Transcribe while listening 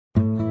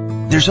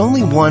There's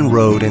only one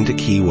road into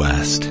Key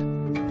West,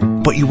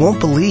 but you won't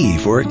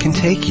believe where it can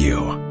take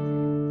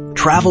you.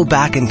 Travel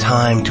back in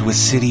time to a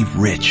city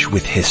rich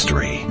with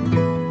history.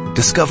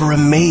 Discover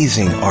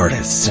amazing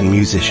artists and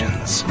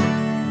musicians.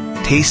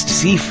 Taste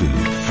seafood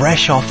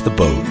fresh off the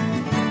boat,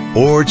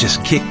 or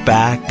just kick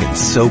back and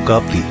soak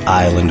up the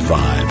island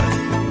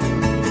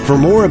vibe. For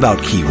more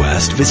about Key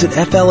West, visit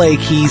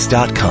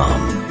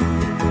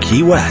flakeys.com.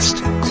 Key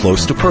West,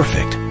 close to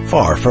perfect,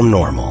 far from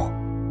normal.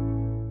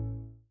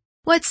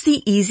 What's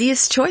the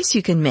easiest choice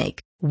you can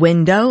make?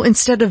 Window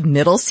instead of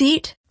middle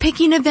seat?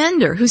 Picking a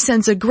vendor who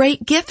sends a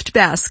great gift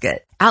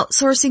basket?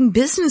 Outsourcing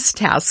business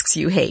tasks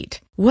you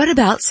hate? What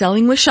about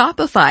selling with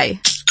Shopify?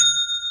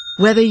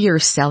 Whether you're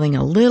selling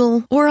a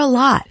little or a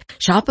lot,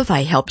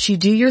 Shopify helps you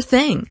do your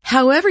thing,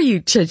 however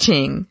you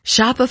cha-ching.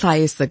 Shopify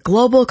is the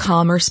global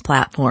commerce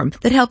platform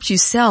that helps you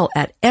sell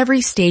at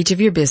every stage of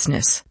your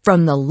business.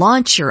 From the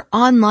launch your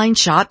online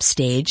shop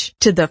stage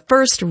to the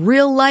first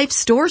real-life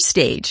store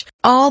stage,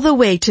 all the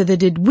way to the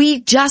did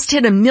we just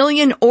hit 1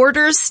 million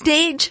orders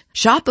stage?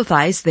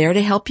 Shopify's there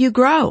to help you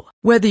grow.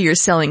 Whether you're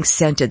selling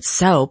scented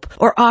soap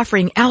or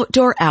offering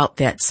outdoor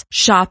outfits,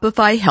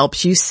 Shopify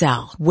helps you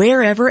sell.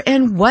 Wherever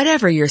and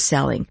whatever you're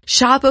selling,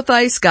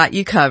 Shopify's got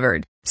you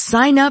covered.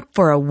 Sign up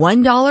for a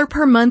 $1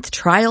 per month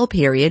trial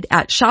period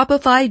at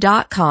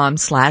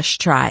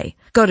shopify.com/try.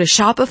 Go to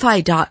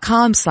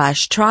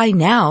shopify.com/try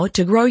now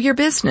to grow your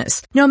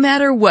business, no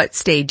matter what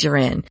stage you're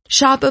in.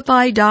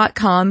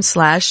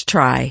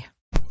 Shopify.com/try.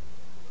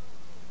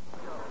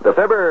 The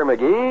Fibber,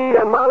 MCGee,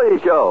 and Molly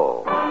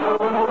Show.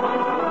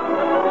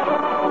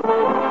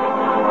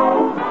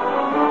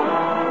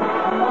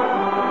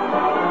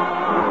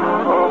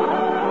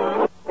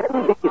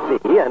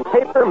 NBC and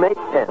Paper Make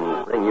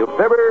Pens bring you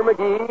Fibber,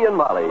 MCGee, and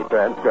Molly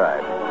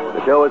transcribed.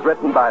 The show is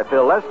written by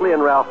Phil Leslie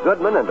and Ralph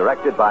Goodman and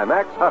directed by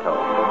Max Hutto.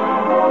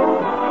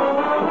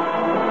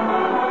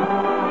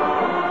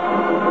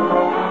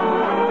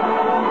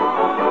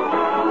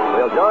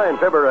 We'll join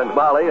Fibber and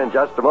Molly in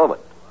just a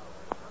moment.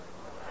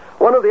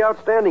 One of the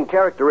outstanding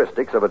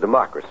characteristics of a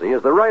democracy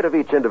is the right of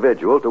each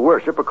individual to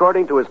worship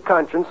according to his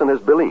conscience and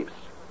his beliefs.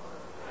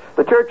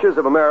 The churches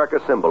of America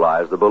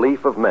symbolize the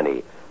belief of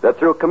many that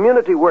through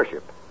community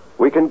worship,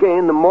 we can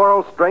gain the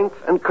moral strength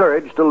and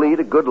courage to lead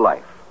a good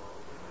life.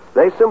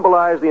 They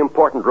symbolize the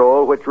important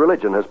role which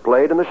religion has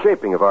played in the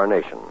shaping of our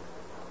nation.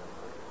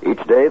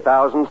 Each day,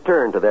 thousands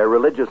turn to their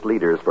religious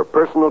leaders for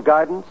personal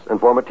guidance and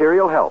for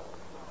material help.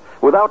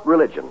 Without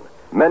religion,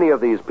 many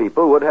of these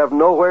people would have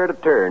nowhere to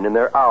turn in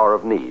their hour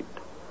of need.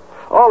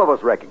 All of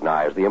us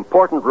recognize the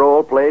important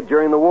role played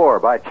during the war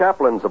by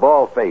chaplains of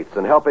all faiths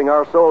in helping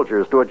our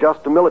soldiers to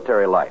adjust to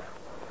military life.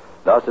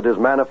 Thus, it is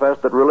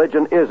manifest that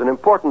religion is an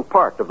important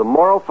part of the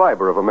moral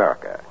fiber of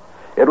America.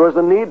 It was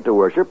the need to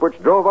worship which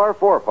drove our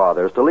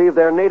forefathers to leave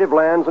their native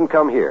lands and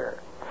come here.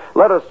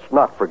 Let us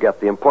not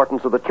forget the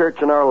importance of the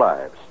church in our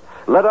lives.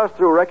 Let us,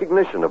 through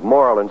recognition of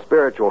moral and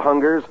spiritual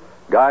hungers,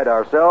 guide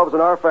ourselves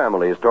and our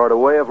families toward a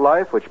way of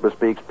life which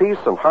bespeaks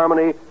peace and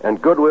harmony and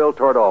goodwill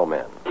toward all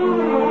men.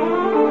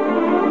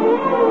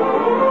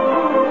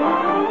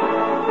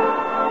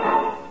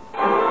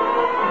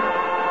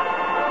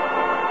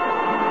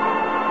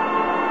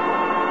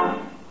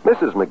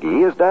 Mrs.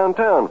 McGee is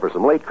downtown for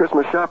some late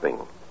Christmas shopping.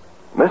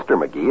 Mr.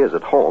 McGee is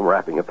at home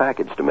wrapping a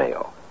package to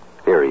mail.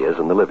 Here he is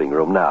in the living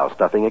room now,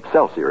 stuffing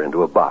Excelsior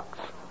into a box.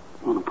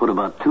 I'm going to put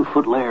about a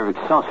 2-foot layer of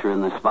Excelsior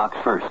in this box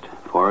first,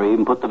 before I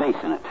even put the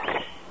base in it.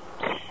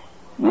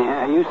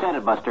 Yeah, you said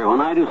it, Buster.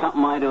 When I do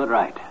something, I do it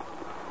right.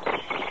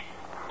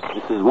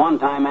 This is one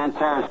time Aunt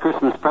Sarah's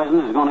Christmas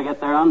present is going to get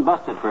there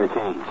unbusted for a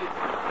change.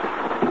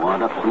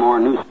 Wad up some more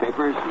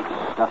newspapers and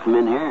stuff them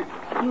in here.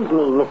 Excuse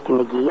me, Mr.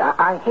 McGee.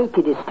 I hate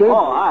to disturb you.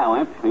 Oh, hi,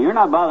 Wimp. You're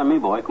not bothering me,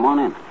 boy. Come on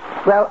in.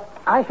 Well,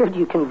 I heard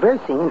you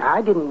conversing, and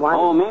I didn't want...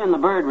 Oh, me and the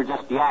bird were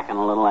just yakking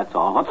a little, that's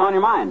all. What's on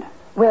your mind?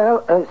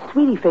 Well,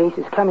 Sweetie Face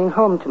is coming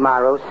home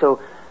tomorrow, so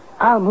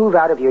I'll move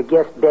out of your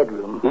guest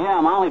bedroom.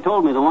 Yeah, Molly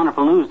told me the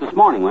wonderful news this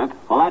morning, Wimp.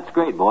 Well, that's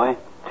great, boy.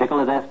 Tickle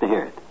to death to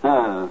hear it.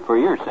 For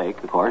your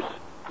sake, of course.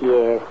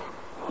 Yes.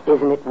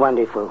 Isn't it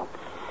wonderful?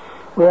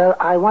 Well,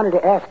 I wanted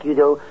to ask you,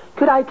 though,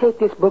 could I take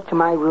this book to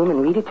my room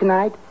and read it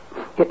tonight?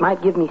 It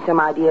might give me some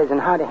ideas on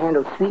how to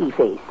handle Sweetie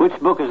Face. Which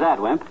book is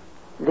that, Wimp?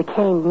 The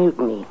Cane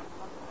Mutiny.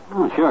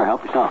 Oh, sure.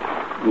 Help yourself.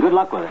 And good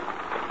luck with it.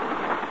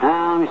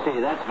 Now, let me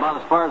see. That's about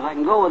as far as I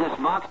can go with this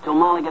box till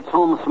Molly gets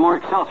home with some more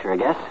Excelsior, I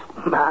guess.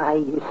 My,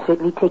 you're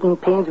certainly taking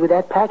pains with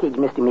that package,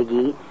 Mr.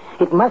 McGee.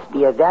 It must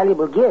be a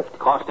valuable gift.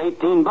 Cost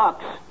 $18.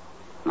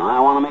 Now, I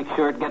want to make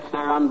sure it gets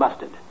there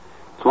unbusted.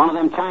 It's one of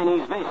them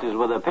Chinese vases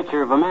with a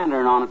picture of a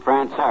mandarin on it for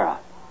Aunt Sarah.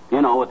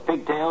 You know, with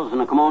pigtails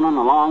and a kimono and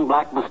a long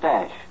black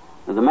mustache.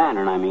 The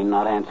mandarin, I mean,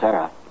 not Aunt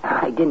Sarah.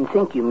 I didn't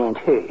think you meant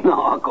her.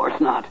 No, of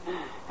course not.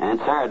 Aunt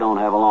Sarah don't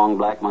have a long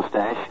black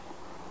mustache.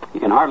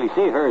 You can hardly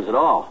see hers at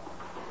all.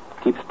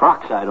 Keeps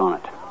peroxide on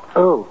it.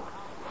 Oh.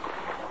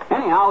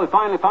 Anyhow, we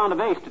finally found a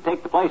vase to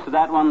take the place of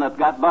that one that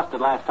got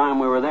busted last time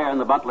we were there, and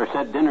the butler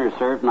said dinner is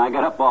served, and I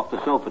got up off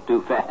the sofa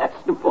too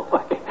fast.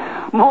 Boy,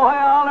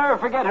 I'll never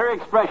forget her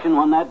expression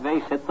when that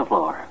vase hit the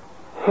floor.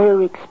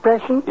 Her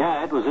expression?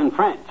 Yeah, it was in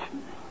French.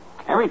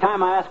 Every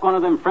time I ask one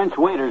of them French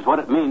waiters what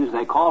it means,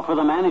 they call for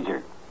the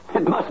manager.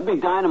 It must be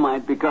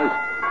dynamite because...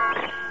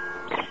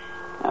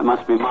 That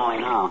must be Molly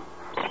now.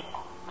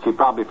 She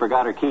probably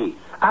forgot her key.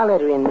 I'll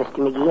let her in, Mr.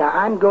 McGee.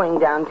 I'm going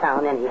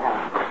downtown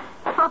anyhow.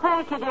 Oh,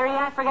 thank you, dearie.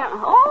 I forgot.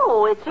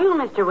 Oh, it's you,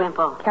 Mr.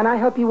 Wimple. Can I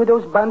help you with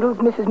those bundles,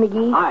 Mrs.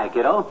 McGee? Hi,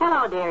 kiddo.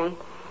 Hello, dearie.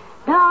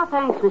 No,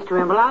 thanks, Mr.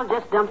 Wimple. I'll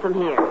just dump them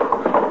here.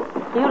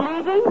 You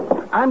leaving?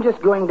 I'm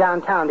just going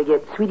downtown to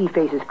get Sweetie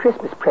Face's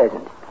Christmas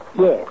present.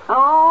 Yes.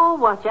 Oh,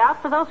 watch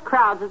out for those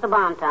crowds at the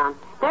Bonton.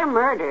 They're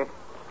murder.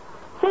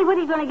 Say, what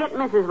are you going to get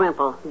Mrs.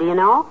 Wimple? Do you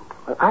know?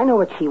 Well, I know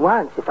what she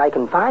wants, if I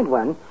can find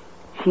one.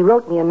 She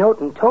wrote me a note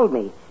and told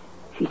me.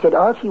 She said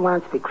all she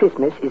wants for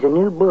Christmas is a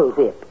new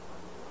bullwhip.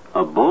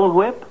 A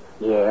bullwhip?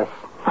 Yes.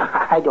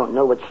 I don't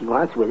know what she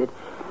wants with it.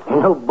 There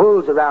are no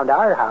bulls around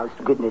our house,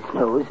 goodness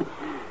knows.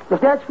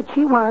 If that's what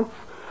she wants,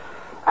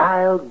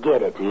 I'll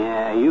get it.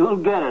 Yeah, you'll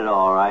get it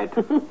all right.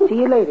 See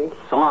you later.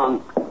 So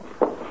long.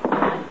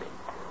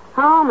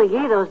 Oh,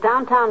 McGee, those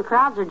downtown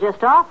crowds are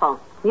just awful.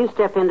 You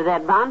step into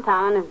that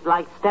Bonton, it's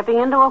like stepping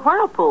into a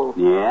whirlpool.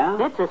 Yeah?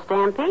 It's a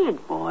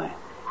stampede. Boy.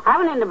 I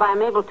went in to buy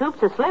Mabel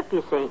Toops a slip,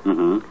 you see.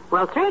 Mm-hmm.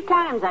 Well, 3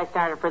 times I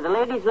started for the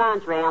ladies'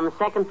 lingerie on the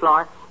 2nd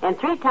floor, and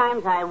 3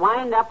 times I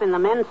wind up in the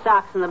men's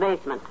socks in the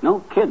basement. No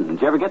kidding.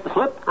 Did you ever get the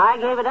slip? I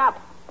gave it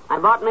up. I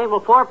bought Mabel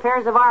 4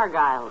 pairs of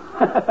Argyles.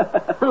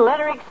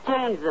 Let her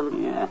exchange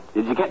them. Yeah.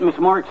 Did you get me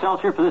some more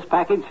Excelsior for this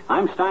package?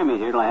 I'm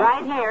stymied here till I have...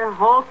 Right here,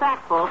 whole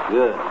sackful.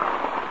 Good.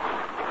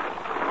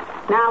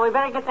 Now, we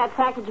better get that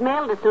package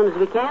mailed as soon as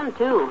we can,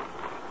 too.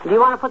 Do you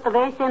want to put the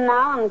vase in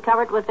now and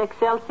cover it with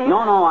Excelsior?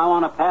 No, I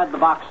want to pad the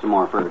box some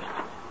more first.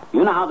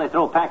 You know how they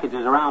throw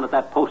packages around at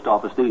that post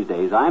office these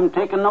days. I'm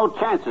taking no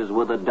chances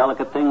with a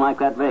delicate thing like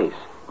that vase.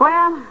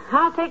 Well,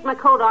 I'll take my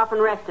coat off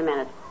and rest a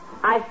minute.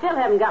 I still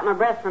haven't got my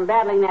breath from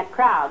battling that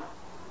crowd.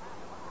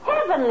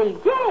 Heavenly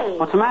day!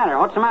 What's the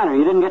matter?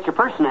 You didn't get your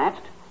purse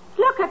snatched?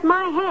 Look at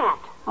my hat.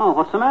 Oh,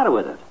 what's the matter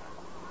with it?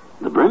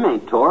 The brim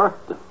ain't tore.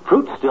 The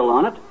fruit's still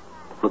on it.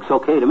 Looks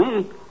okay to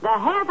me. The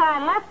hat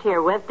I left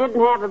here with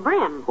didn't have a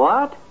brim.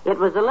 What? It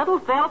was a little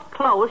felt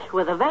cloche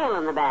with a veil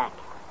in the back.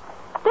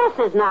 This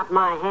is not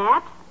my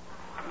hat.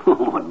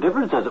 What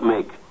difference does it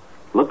make?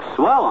 Looks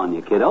swell on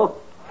you, kiddo.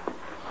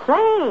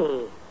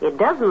 Say, it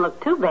doesn't look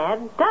too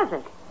bad, does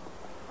it?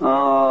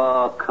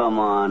 Oh, come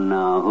on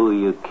now. Who are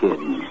you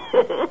kidding?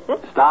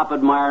 Stop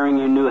admiring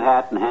your new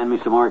hat and hand me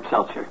some more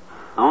Excelsior.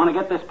 I want to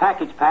get this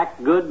package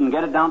packed good and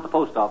get it down to the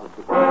post office.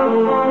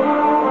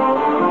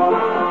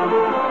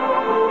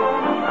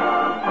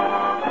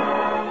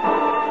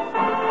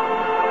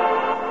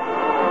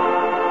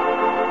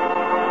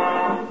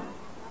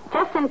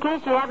 Just in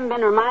case you haven't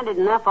been reminded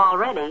enough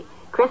already,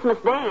 Christmas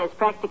Day is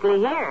practically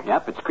here.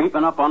 Yep, it's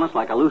creeping up on us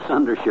like a loose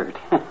undershirt.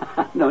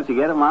 Don't you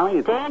get it, Molly?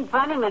 It ain't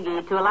funny,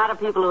 McGee, to a lot of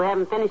people who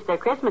haven't finished their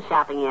Christmas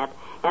shopping yet,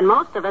 and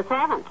most of us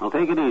haven't. Well,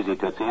 take it easy,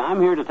 Tootsie. I'm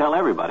here to tell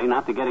everybody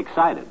not to get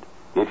excited.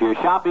 If you're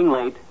shopping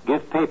late,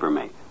 give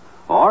Papermate.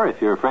 Or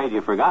if you're afraid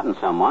you've forgotten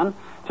someone,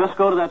 just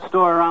go to that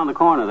store around the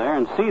corner there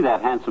and see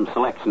that handsome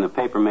selection of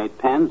Papermate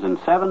pens in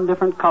 7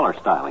 different color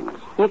stylings.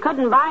 You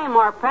couldn't buy a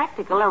more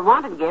practical or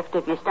wanted gift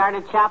if you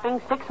started shopping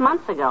 6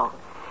 months ago.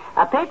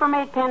 A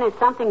Papermate pen is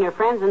something your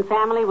friends and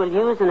family will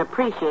use and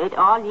appreciate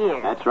all year.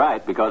 That's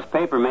right, because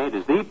Papermate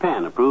is the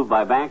pen approved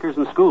by bankers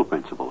and school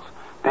principals.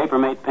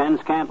 Papermate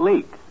pens can't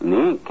leak, and the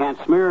ink can't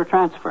smear or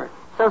transfer.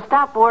 So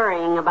stop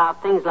worrying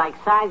about things like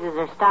sizes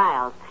or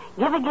styles.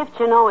 Give a gift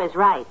you know is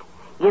right.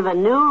 Give a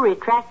new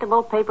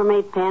retractable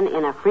Papermate pen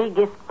in a free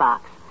gift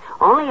box.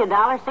 Only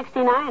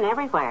 $1.69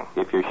 everywhere.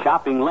 If you're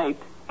shopping late,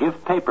 give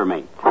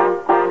Papermate.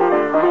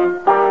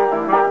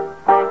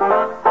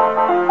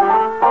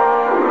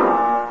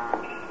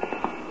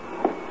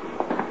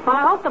 Well,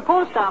 I hope the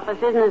post office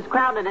isn't as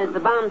crowded as the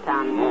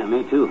Bonton. Yeah,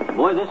 me too.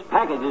 Boy, this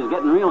package is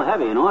getting real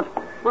heavy, you know it?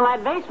 Well,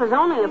 that vase was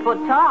only a foot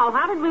tall.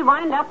 How did we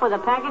wind up with a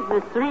package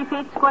that's 3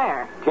 feet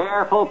square?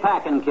 Careful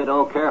packing,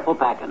 kiddo, careful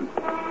packing.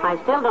 I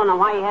still don't know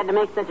why you had to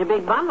make such a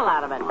big bundle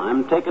out of it.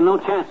 I'm taking no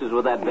chances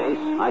with that vase.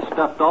 I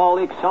stuffed all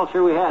the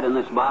Excelsior we had in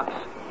this box.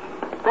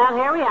 Well,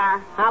 here we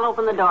are. I'll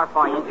open the door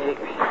for you.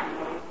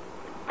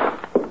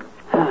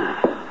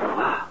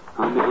 Wow.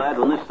 I'll be glad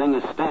when this thing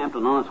is stamped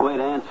and on its way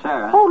to Aunt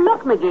Sarah. Oh,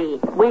 look,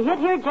 McGee. We hit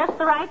here just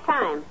the right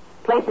time.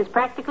 Place is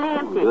practically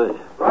empty. Good.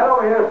 Right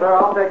over here, sir.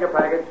 I'll take your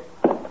package.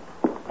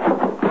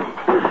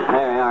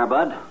 There you are,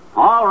 Bud.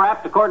 All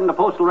wrapped according to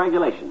postal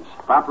regulations.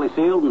 Properly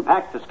sealed and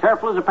packed as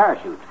careful as a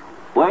parachute.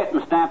 Weigh it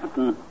and stamp it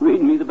and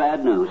read me the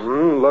bad news.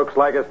 Looks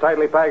like it's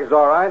tightly packaged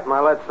all right.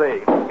 Now, let's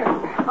see.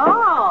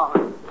 Oh,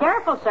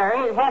 careful, sir.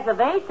 It has a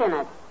vase in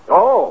it.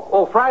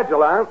 Oh,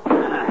 fragile, huh?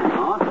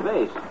 Oh, it's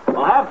vase.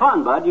 Well, have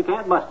fun, Bud. You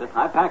can't bust it.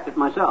 I packed it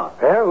myself.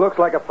 Yeah, looks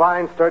like a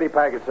fine, sturdy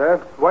package, sir.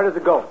 Where does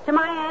it go? To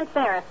my Aunt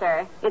Sarah,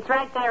 sir. It's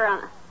right there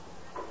on...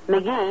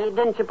 McGee,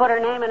 didn't you put her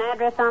name and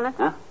address on it?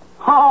 Huh?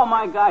 Oh,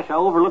 my gosh, I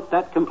overlooked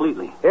that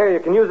completely. Here, you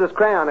can use this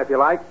crayon if you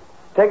like.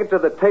 Take it to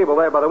the table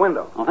there by the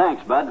window. Well,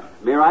 thanks, Bud.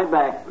 Be right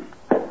back.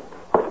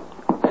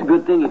 It's a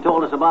good thing you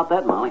told us about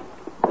that, Molly.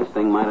 This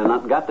thing might have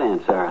not got to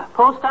Aunt Sarah.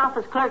 Post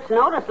office clerks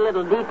notice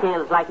little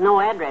details like no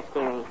address,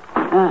 dearie.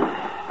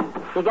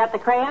 You got the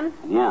crayon?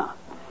 Yeah.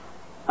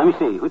 Let me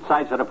see. Which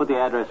side should I put the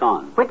address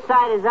on? Which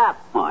side is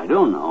up? Oh, I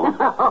don't know.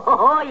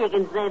 Oh, you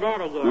can say that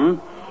again.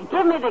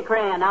 Give me the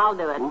crayon. I'll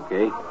do it.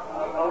 Okay.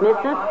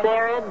 Mrs.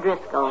 Sarah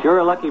Driscoll. Sure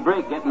a lucky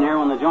break getting here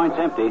when the joint's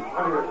empty.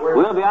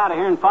 We'll be out of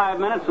here in 5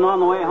 minutes and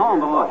on the way home.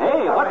 But,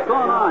 hey, what's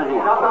going on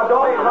here?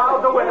 Don't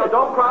crowd the window.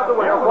 Don't crowd the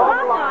window.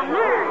 What on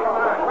earth?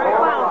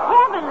 Well,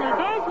 heavenly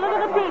days, look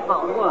at the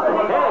people.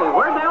 Hey,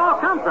 where'd they all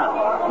come from?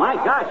 My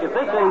gosh, if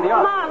this ain't the...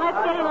 Come on, let's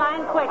get in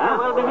line quick, or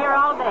we'll be here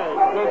all day.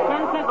 There's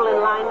 10 people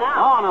in line now.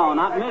 Oh, no,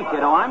 not me,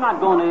 kiddo. I'm not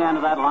going to the end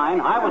of that line.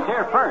 I was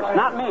here first.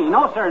 Not me.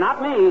 No, sir,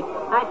 not me.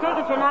 I take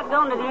it you're not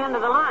going to the end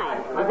of the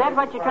line. Is that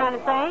what you're trying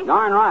to say?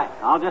 Darn right.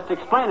 I'll just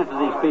explain it to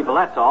these people,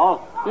 that's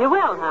all. You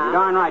will, huh?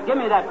 Darn right. Give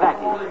me that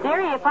package.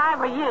 Dearie, if I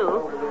were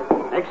you...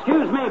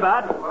 Excuse me,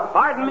 Bud.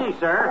 Pardon me,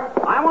 sir.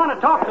 I want to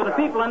talk to the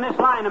people in this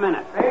line a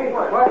minute. Hey,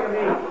 what do you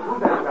mean?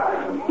 Who's that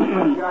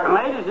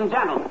guy? Ladies and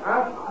gentlemen,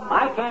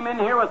 I came in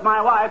here with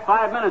my wife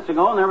 5 minutes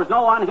ago, and there was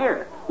no one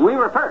here. We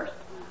were first.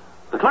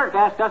 The clerk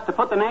asked us to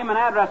put the name and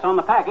address on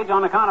the package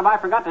on account of I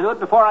forgot to do it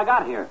before I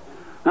got here.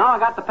 Now I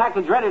got the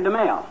package ready to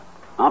mail.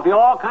 Now, if you'll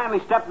all kindly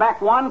step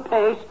back one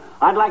pace,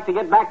 I'd like to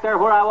get back there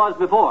where I was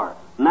before,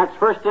 and that's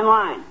first in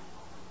line.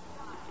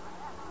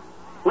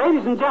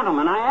 Ladies and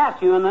gentlemen, I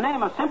ask you in the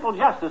name of simple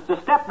justice to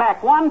step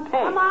back one pace.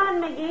 Come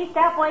on, McGee.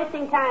 Stop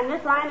wasting time.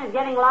 This line is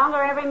getting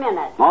longer every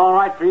minute. All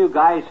right for you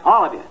guys,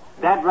 all of you.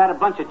 Dad rat a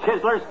bunch of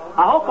chiselers.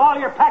 I hope all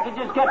your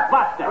packages get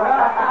busted. Come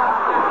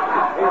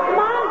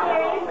on,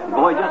 dearie.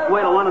 Boy, just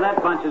wait till one of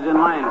that bunch is in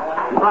line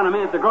in front of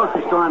me at the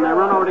grocery store and they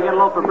run over to get a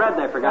loaf of bread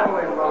they forgot.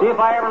 See if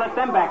I ever let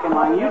them back in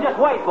line. You just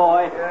wait,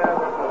 boy.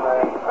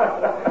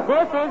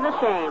 This is a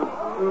shame.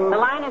 The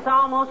line is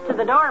almost to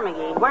the door,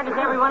 McGee. Where does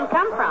everyone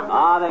come from?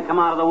 They come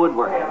out of the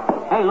woodwork.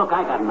 Hey, look,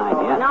 I got an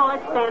idea. No,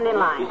 let's stand in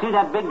line. You see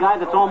that big guy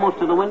that's almost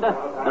to the window?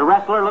 The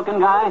wrestler-looking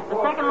guy?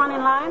 The second one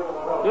in line?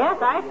 Yes,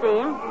 I see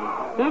him.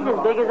 He's as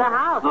big as a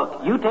house.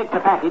 Look, you take the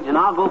package and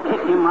I'll go kick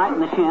him right in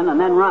the shin and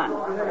then run.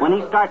 When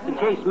he starts to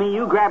chase me,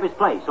 you grab his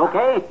place,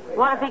 okay?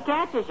 What if he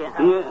catches you?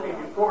 Yeah.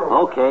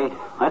 Okay,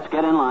 let's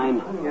get in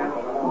line.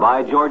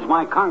 By George,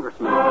 my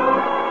congressman.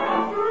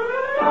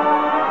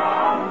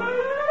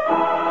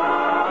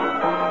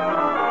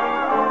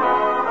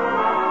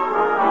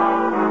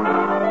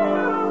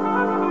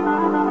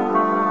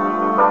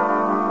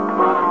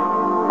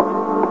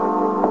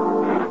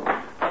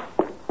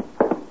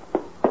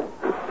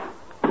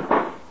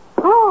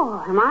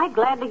 Am I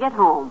glad to get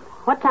home?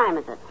 What time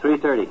is it?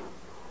 3:30.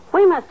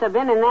 We must have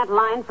been in that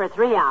line for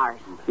 3 hours.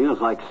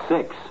 Feels like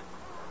 6.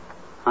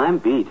 I'm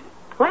beat.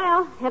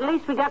 Well, at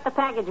least we got the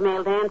package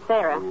mailed to Aunt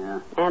Sarah.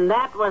 Yeah. And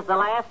that was the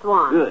last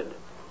one. Good.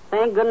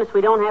 Thank goodness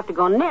we don't have to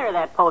go near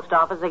that post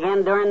office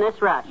again during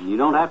this rush. You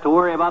don't have to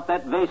worry about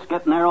that vase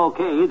getting there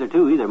okay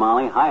either,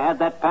 Molly. I had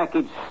that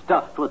package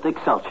stuffed with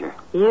Excelsior.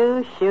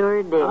 You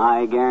sure did.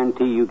 I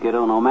guarantee you,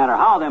 kiddo, no matter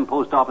how them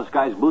post office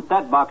guys boot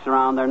that box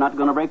around, they're not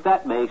going to break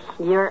that vase.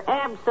 You're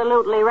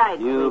absolutely right,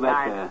 You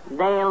sweetheart. betcha.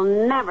 They'll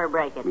never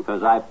break it.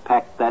 Because I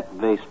packed that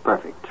vase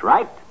perfect,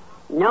 right?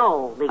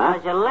 No,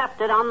 because you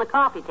left it on the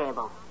coffee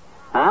table.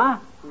 Huh?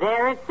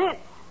 There it sits.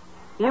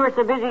 You were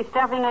so busy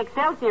stuffing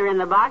Excelsior in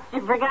the box,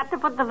 you forgot to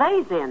put the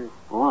vase in.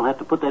 Oh, I'll have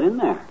to put that in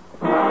there.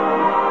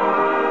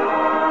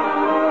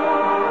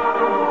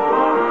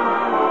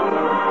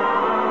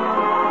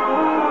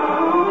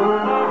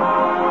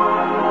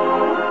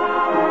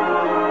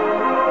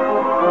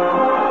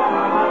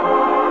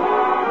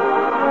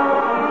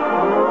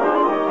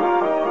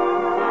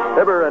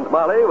 Fibber and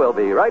Molly will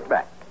be right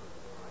back.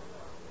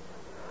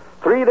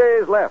 3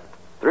 days left.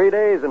 3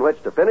 days in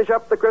which to finish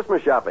up the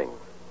Christmas shopping.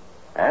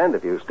 And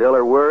if you still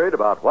are worried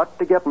about what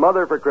to get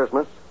Mother for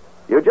Christmas,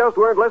 you just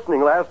weren't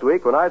listening last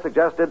week when I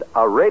suggested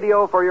a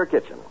radio for your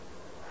kitchen.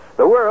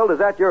 The world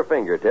is at your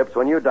fingertips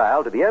when you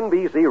dial to the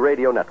NBC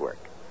radio network.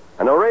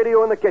 And a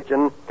radio in the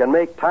kitchen can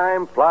make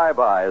time fly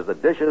by as the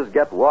dishes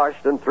get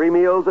washed and 3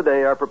 meals a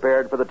day are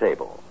prepared for the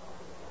table.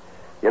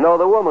 You know,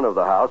 the woman of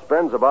the house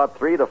spends about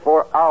 3 to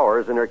 4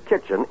 hours in her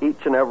kitchen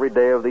each and every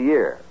day of the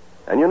year.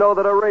 And you know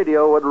that a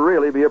radio would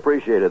really be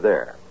appreciated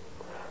there.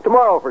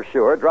 Tomorrow, for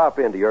sure, drop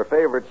into your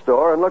favorite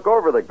store and look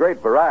over the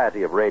great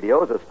variety of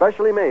radios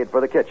especially made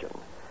for the kitchen.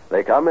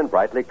 They come in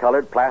brightly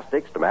colored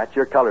plastics to match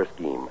your color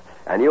scheme.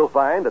 And you'll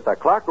find that the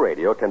clock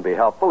radio can be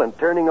helpful in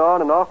turning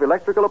on and off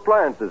electrical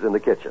appliances in the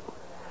kitchen.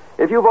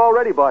 If you've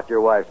already bought your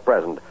wife's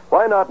present,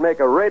 why not make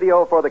a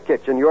radio for the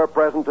kitchen your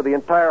present to the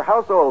entire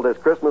household this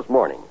Christmas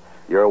morning?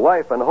 Your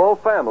wife and whole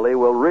family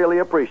will really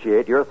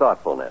appreciate your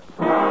thoughtfulness.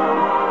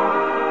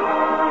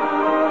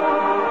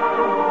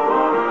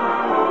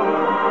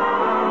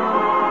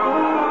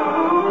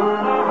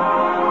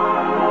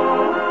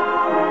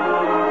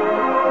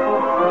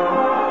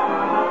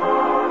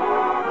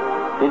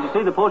 Did you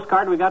see the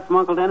postcard we got from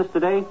Uncle Dennis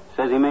today?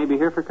 Says he may be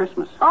here for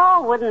Christmas.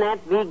 Oh, wouldn't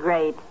that be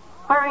great?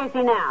 Where is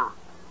he now?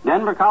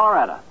 Denver,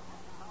 Colorado.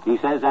 He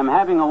says, I'm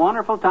having a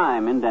wonderful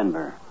time in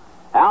Denver.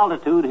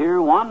 Altitude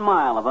here 1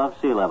 mile above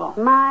sea level.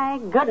 My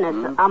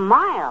goodness, a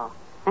mile.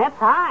 That's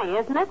high,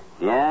 isn't it?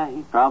 Yeah,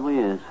 he probably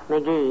is.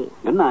 McGee.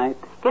 Good night.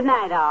 Good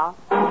night, all.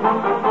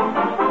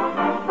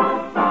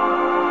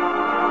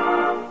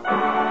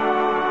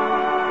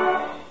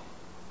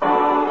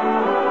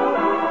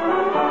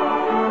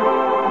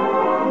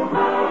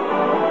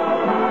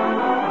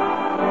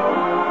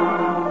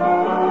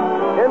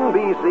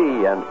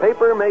 NBC and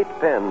Paper-Mate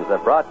Pens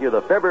have brought you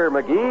the Fibber,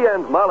 McGee,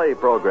 and Molly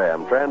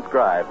program,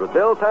 transcribed with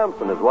Bill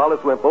Thompson as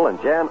Wallace Wimple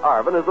and Jan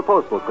Arvin as the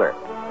postal clerk.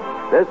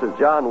 This is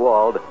John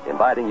Wald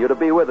inviting you to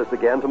be with us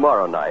again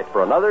tomorrow night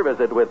for another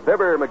visit with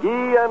Fibber,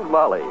 McGee, and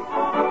Molly.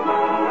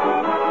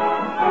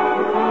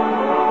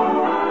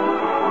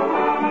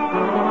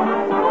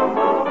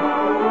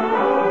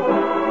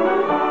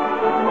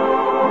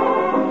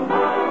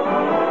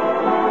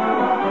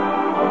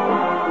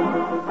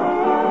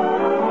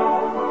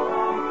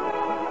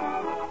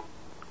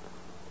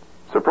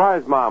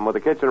 Surprise Mom with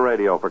a kitchen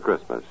radio for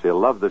Christmas. She'll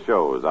love the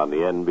shows on the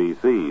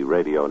NBC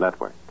radio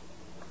network.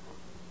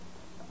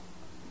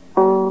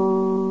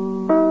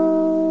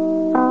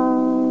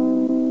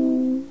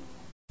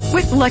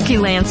 With Lucky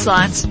Land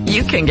Slots,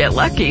 you can get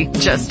lucky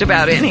just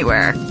about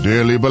anywhere.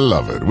 Dearly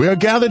beloved, we are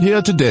gathered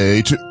here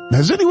today to...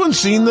 Has anyone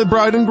seen the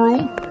bride and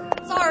groom?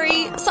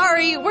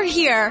 Sorry, we're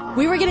here.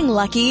 We were getting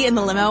lucky in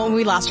the limo and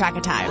we lost track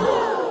of time.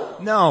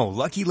 No,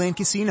 Lucky Land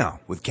Casino,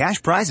 with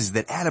cash prizes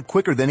that add up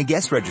quicker than a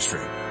guest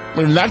registry.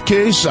 In that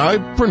case, I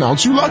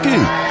pronounce you lucky.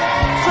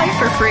 Play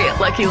for free at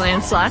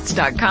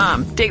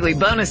LuckyLandSlots.com. Daily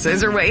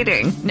bonuses are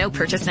waiting. No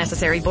purchase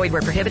necessary. Void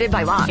where prohibited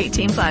by law.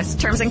 18+.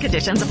 Terms and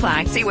conditions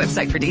apply. See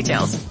website for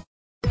details.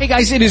 Hey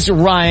guys, it is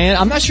Ryan.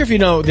 I'm not sure if you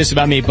know this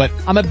about me, but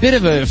I'm a bit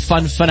of a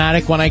fun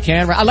fanatic when I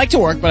can. I like to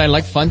work, but I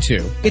like fun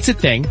too. It's a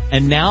thing.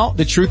 And now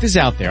the truth is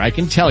out there. I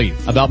can tell you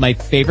about my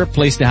favorite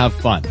place to have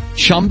fun.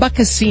 Chumba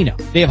Casino.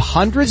 They have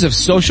hundreds of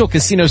social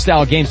casino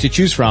style games to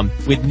choose from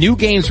with new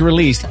games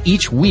released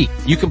each week.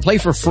 You can play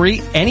for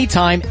free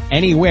anytime,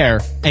 anywhere.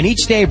 And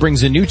each day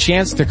brings a new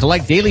chance to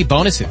collect daily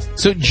bonuses.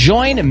 So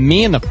join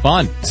me in the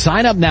fun.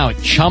 Sign up now at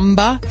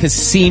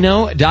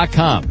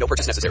ChumbaCasino.com. No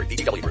purchase necessary.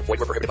 VGW Group. Void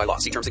where prohibited by law.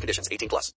 See terms and conditions. 18+.